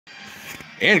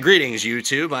And greetings,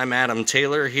 YouTube. I'm Adam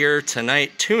Taylor here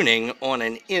tonight tuning on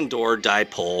an indoor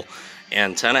dipole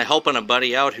antenna, helping a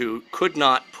buddy out who could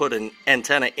not put an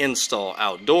antenna install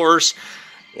outdoors,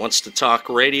 wants to talk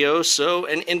radio, so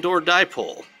an indoor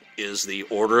dipole is the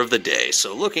order of the day.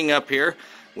 So looking up here,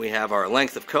 we have our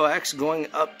length of coax going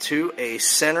up to a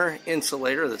center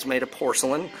insulator that's made of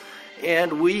porcelain,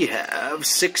 and we have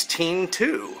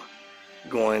 16.2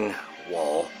 going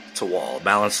wall to wall.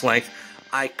 Balance length.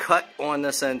 I cut on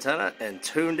this antenna and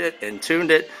tuned it.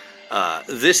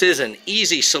 This is an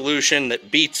easy solution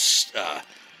that beats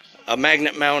a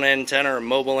magnet mount antenna or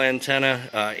mobile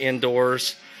antenna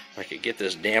indoors. If I could get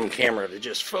this damn camera to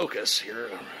just focus here.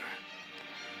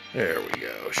 There we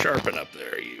go. Sharpen up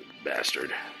there, you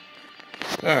bastard.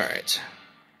 Alright.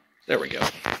 There we go.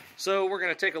 So we're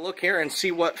going to take a look here and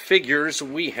see what figures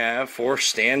we have for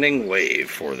standing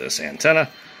wave for this antenna.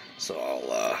 So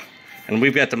I'll... and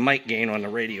we've got the mic gain on the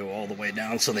radio all the way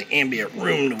down, so the ambient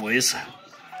room noise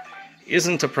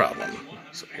isn't a problem.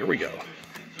 So here we go.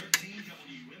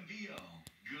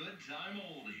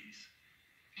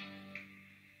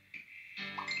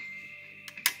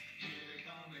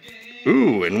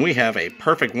 Ooh, and we have a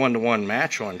perfect one-to-one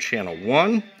match on channel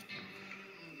 1.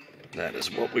 That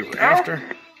is what we were after.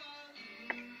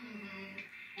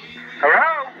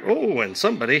 Hello? Oh, and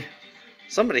somebody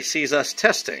sees us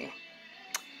testing.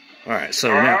 Alright, so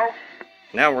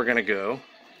now we're going to go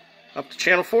up to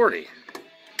channel 40.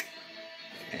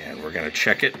 And we're going to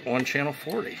check it on channel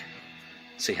 40.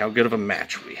 See how good of a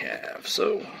match we have.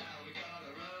 So,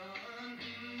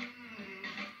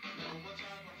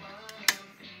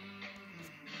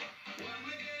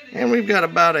 and we've got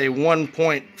about a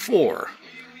 1.4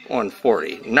 on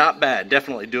 40. Not bad,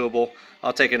 definitely doable.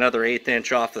 I'll take another 1/8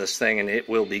 inch off this thing and it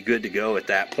will be good to go at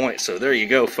that point. So there you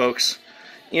go, folks.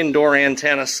 Indoor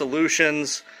antenna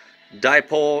solutions,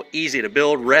 dipole, easy to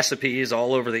build, recipes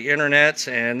all over the internet,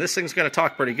 and this thing's going to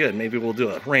talk pretty good. Maybe we'll do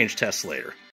a range test later.